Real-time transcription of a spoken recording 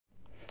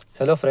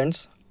Hello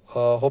friends,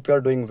 hope you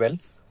are doing well.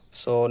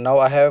 So now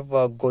I have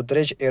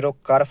Godrej AerO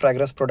car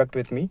fragrance product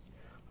with me.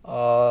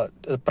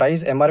 The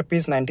price MRP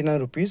is 99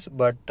 rupees,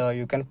 but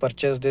you can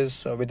purchase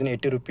this within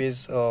 80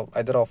 rupees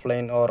either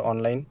offline or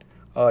online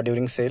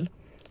during sale.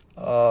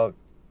 The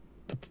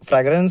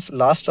fragrance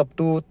lasts up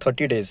to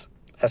 30 days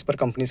as per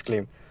company's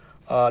claim.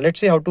 Let's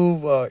see how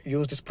to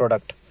use this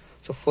product.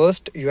 So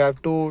first you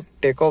have to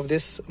take off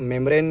this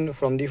membrane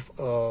from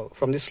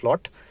the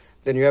slot.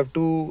 Then you have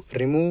to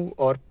remove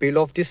or peel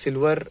off the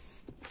silver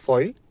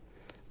foil.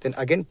 Then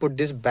again put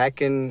this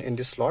back in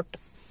the slot,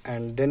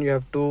 and then you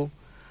have to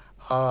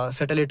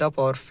settle it up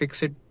or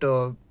fix it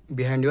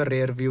behind your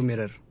rear view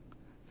mirror,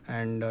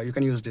 and you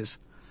can use this.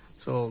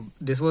 So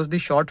this was the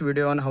short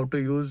video on how to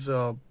use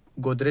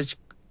Godrej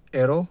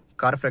AerO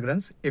car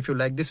fragrance. If you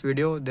like this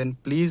video, then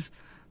please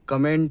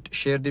comment,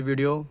 share the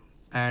video,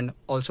 and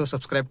also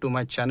subscribe to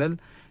my channel.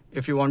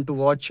 If you want to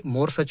watch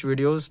more such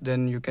videos,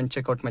 then you can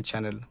check out my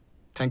channel.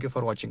 Thank you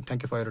for watching.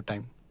 Thank you for your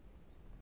time.